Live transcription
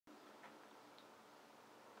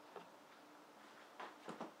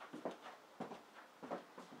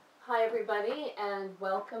Hi everybody, and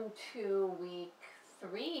welcome to week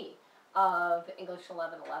 3 of English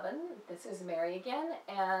 1111. This is Mary again,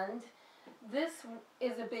 and this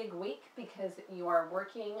is a big week because you are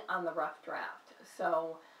working on the rough draft.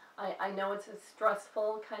 So I know it's a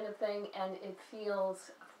stressful kind of thing, and it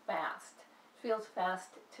feels fast. It feels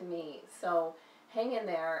fast to me. So hang in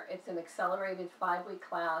there. It's an accelerated 5-week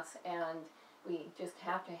class, and we just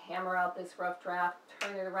have to hammer out this rough draft,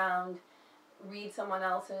 turn it around, read someone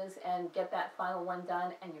else's, and get that final one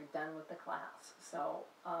done, and you're done with the class. So,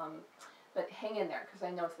 but hang in there because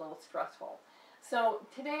I know it's a little stressful. So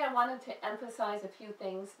today I wanted to emphasize a few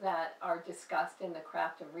things that are discussed in the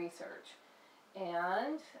craft of research.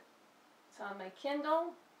 And it's on my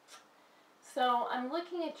Kindle. So I'm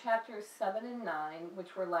looking at chapters 7 and 9,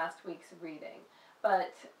 which were last week's reading.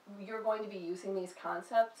 But you're going to be using these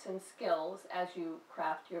concepts and skills as you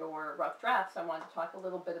craft your rough drafts. I want to talk a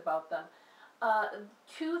little bit about them.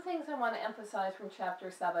 Two things I want to emphasize from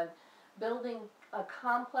chapter 7, building a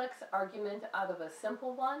complex argument out of a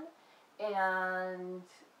simple one, and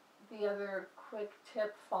the other quick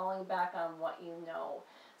tip, falling back on what you know.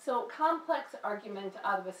 So complex argument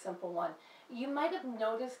out of a simple one. You might have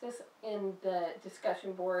noticed this in the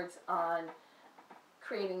discussion boards on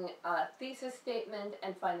creating a thesis statement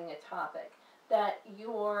and finding a topic, that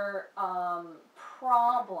your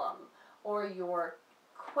problem or your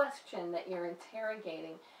question that you're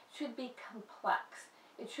interrogating should be complex.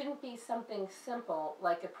 It shouldn't be something simple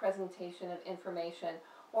like a presentation of information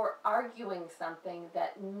or arguing something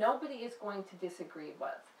that nobody is going to disagree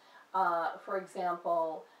with. For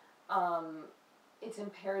example, it's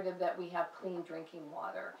imperative that we have clean drinking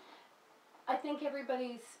water. I think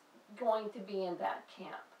everybody's going to be in that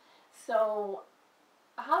camp. So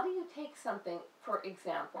how do you take something, for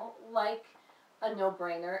example, like a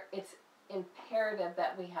no-brainer, it's imperative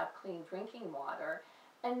that we have clean drinking water,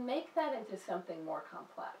 and make that into something more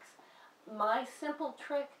complex? My simple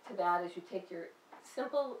trick to that is you take your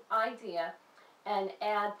simple idea and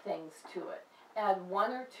add things to it. Add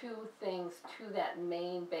 1 or 2 things to that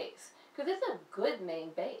main base, because it's a good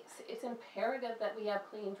main base. It's imperative that we have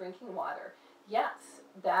clean drinking water. Yes,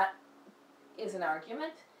 that is an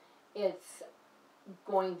argument. It's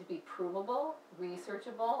going to be provable,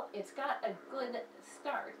 researchable. It's got a good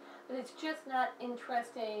start, but it's just not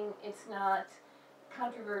interesting. It's not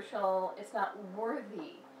controversial. It's not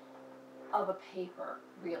worthy of a paper,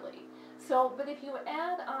 really. So, but if you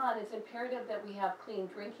add on, it's imperative that we have clean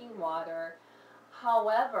drinking water.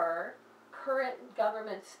 However, current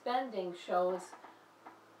government spending shows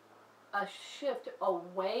a shift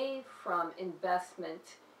away from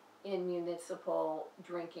investment in municipal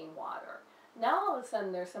drinking water. Now all of a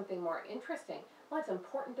sudden there's something more interesting. Well, it's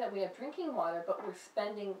important that we have drinking water, but we're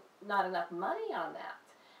spending not enough money on that.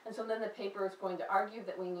 And so then the paper is going to argue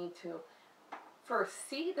that we need to first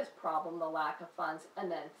see this problem, the lack of funds,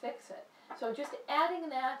 and then fix it. So just adding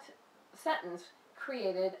that sentence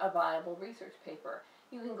created a viable research paper.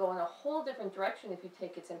 You can go in a whole different direction if you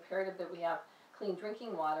take it's imperative that we have clean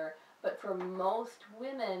drinking water, but for most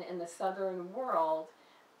women in the southern world,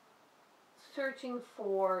 searching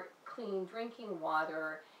for clean drinking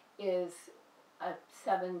water is a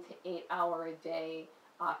 7 to 8 hour a day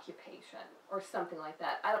occupation or something like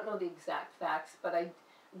that. I don't know the exact facts, but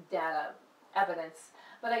evidence,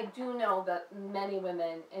 but I do know that many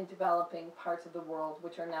women in developing parts of the world,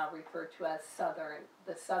 which are now referred to as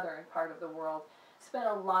the southern part of the world, spend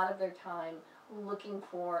a lot of their time looking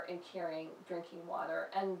for and carrying drinking water,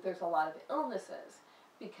 and there's a lot of illnesses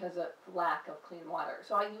because of lack of clean water.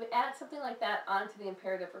 So you add something like that onto the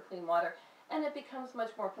imperative for clean water, and it becomes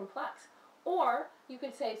much more complex. Or you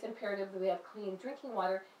could say it's imperative that we have clean drinking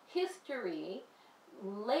water. History,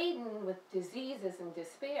 laden with diseases and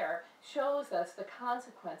despair, shows us the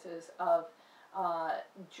consequences of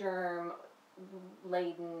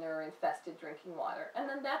germ-laden or infested drinking water. And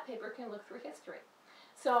then that paper can look through history.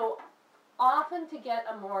 So often to get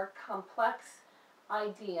a more complex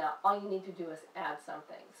idea, all you need to do is add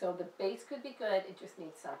something. So the base could be good, it just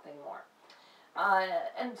needs something more.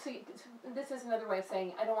 And so this is another way of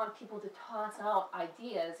saying I don't want people to toss out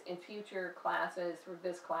ideas in future classes or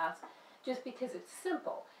this class just because it's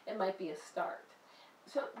simple. It might be a start.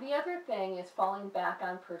 So the other thing is falling back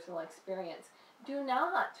on personal experience. Do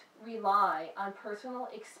not rely on personal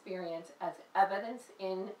experience as evidence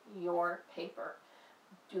in your paper.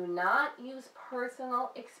 Do not use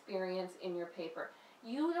personal experience in your paper.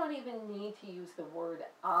 You don't even need to use the word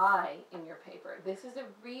I in your paper. This is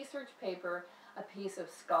a research paper, a piece of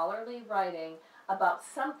scholarly writing about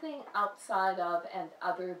something outside of and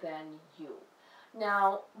other than you.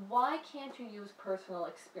 Now, why can't you use personal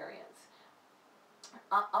experience?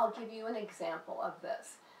 I'll give you an example of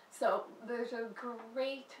this. So there's a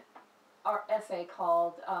great essay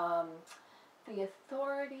called The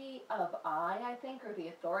Authority of I think, or The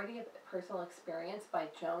Authority of Personal Experience by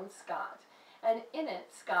Joan Scott. And in it,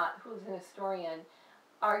 Scott, who's an historian,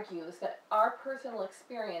 argues that our personal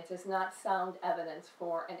experience is not sound evidence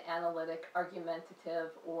for an analytic,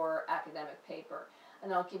 argumentative, or academic paper.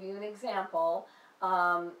 And I'll give you an example.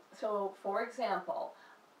 So, for example,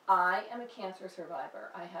 I am a cancer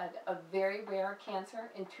survivor. I had a very rare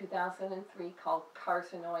cancer in 2003 called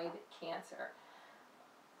carcinoid cancer.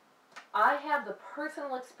 I have the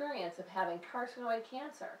personal experience of having carcinoid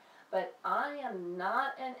cancer, but I am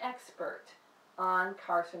not an expert on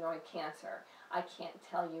carcinoid cancer. I can't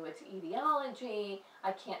tell you its etiology,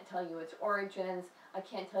 I can't tell you its origins, I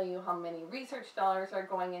can't tell you how many research dollars are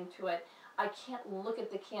going into it, I can't look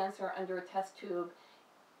at the cancer under a test tube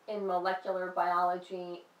in molecular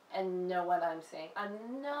biology and know what I'm saying.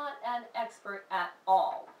 I'm not an expert at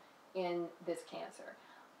all in this cancer.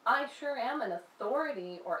 I sure am an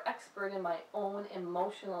authority or expert in my own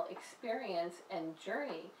emotional experience and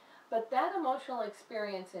journey, but that emotional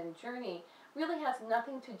experience and journey really has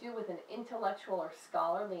nothing to do with an intellectual or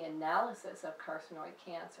scholarly analysis of carcinoid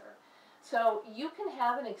cancer. So you can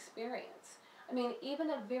have an experience, I mean, even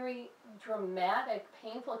a very dramatic,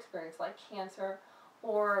 painful experience like cancer,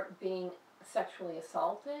 or being sexually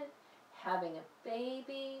assaulted, having a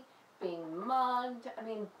baby, being mugged, I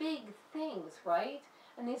mean, big things, right?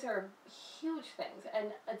 And these are huge things, and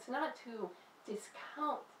it's not to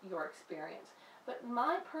discount your experience, but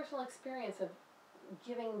my personal experience of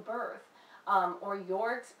giving birth, or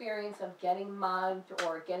your experience of getting mugged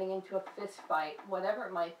or getting into a fist fight, whatever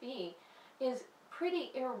it might be, is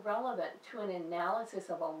pretty irrelevant to an analysis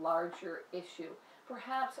of a larger issue,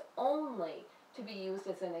 perhaps only to be used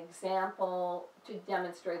as an example to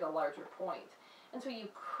demonstrate a larger point. And so you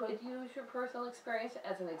could use your personal experience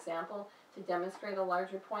as an example to demonstrate a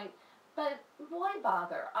larger point, but why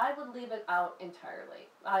bother? I would leave it out entirely.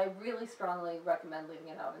 I really strongly recommend leaving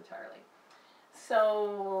it out entirely.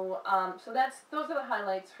 So, those are the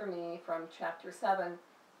highlights for me from Chapter 7.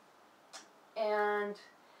 And,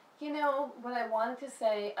 you know, what I wanted to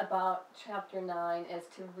say about Chapter 9 is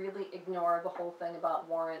to really ignore the whole thing about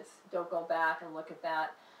warrants. Don't go back and look at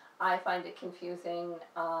that. I find it confusing.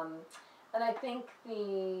 And I think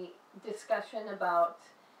the discussion about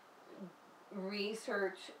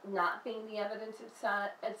research not being the evidence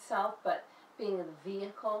itself, but being the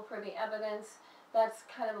vehicle for the evidence, that's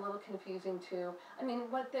kind of a little confusing too. I mean,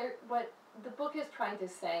 what the book is trying to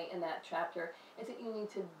say in that chapter is that you need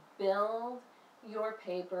to build your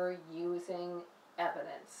paper using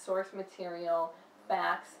evidence, source material,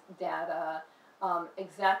 facts, data,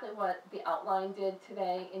 exactly what the outline did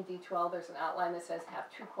today in D12. There's an outline that says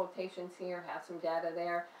have 2 quotations here, have some data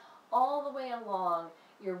there. All the way along,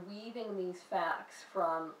 you're weaving these facts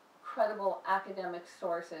from credible academic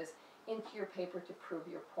sources into your paper to prove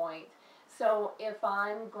your point. So if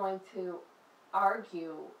I'm going to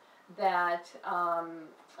argue that,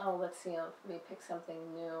 let's see, let me pick something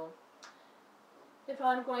new. If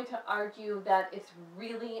I'm going to argue that it's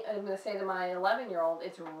really, I'm going to say to my 11-year-old,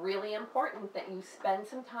 it's really important that you spend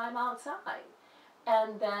some time outside.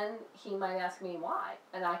 And then he might ask me why.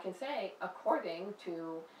 And I can say, according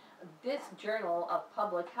to this Journal of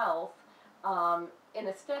Public Health, in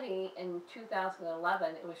a study in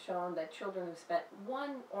 2011, it was shown that children who spent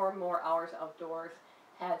 1 or more hours outdoors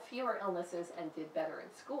had fewer illnesses and did better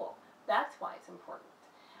in school. That's why it's important.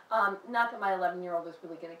 Not that my 11-year-old is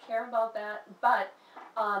really going to care about that, but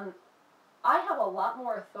I have a lot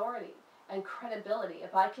more authority and credibility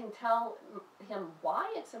if I can tell him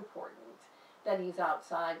why it's important that he's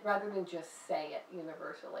outside rather than just say it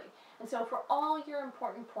universally. And so for all your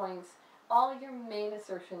important points, all your main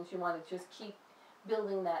assertions, you want to just keep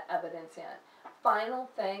building that evidence in. Final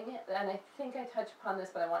thing, and I think I touched upon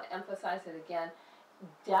this, but I want to emphasize it again,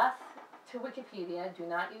 death to Wikipedia. Do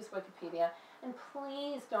not use Wikipedia. And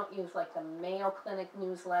please don't use like the Mayo Clinic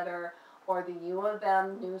newsletter or the U of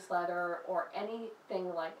M newsletter or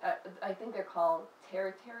anything like, I think they're called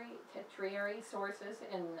tertiary sources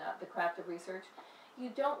in the craft of research.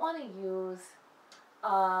 You don't want to use,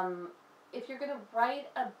 if you're going to write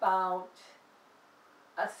about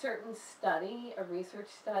a certain study, a research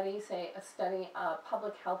study, say a study, a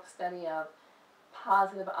public health study of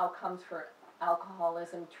positive outcomes for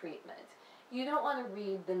alcoholism treatment, you don't want to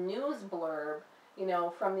read the news blurb, you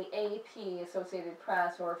know, from the AP, Associated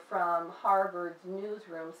Press, or from Harvard's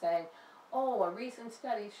newsroom saying, oh, a recent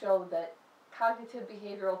study showed that cognitive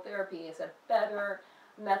behavioral therapy is a better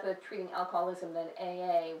method of treating alcoholism than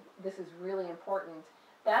AA. This is really important.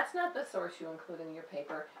 That's not the source you include in your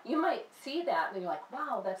paper. You might see that and you're like,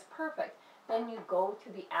 wow, that's perfect. Then you go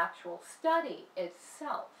to the actual study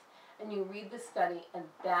itself and you read the study, and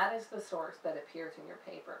that is the source that appears in your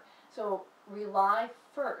paper. So rely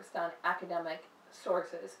first on academic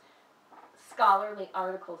sources, scholarly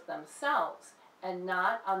articles themselves, and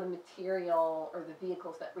not on the material or the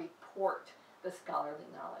vehicles that report the scholarly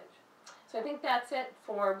knowledge. So I think that's it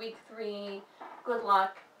for week 3. Good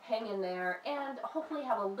luck, hang in there, and hopefully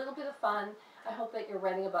have a little bit of fun. I hope that you're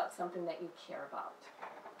writing about something that you care about.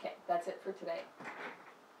 Okay, that's it for today.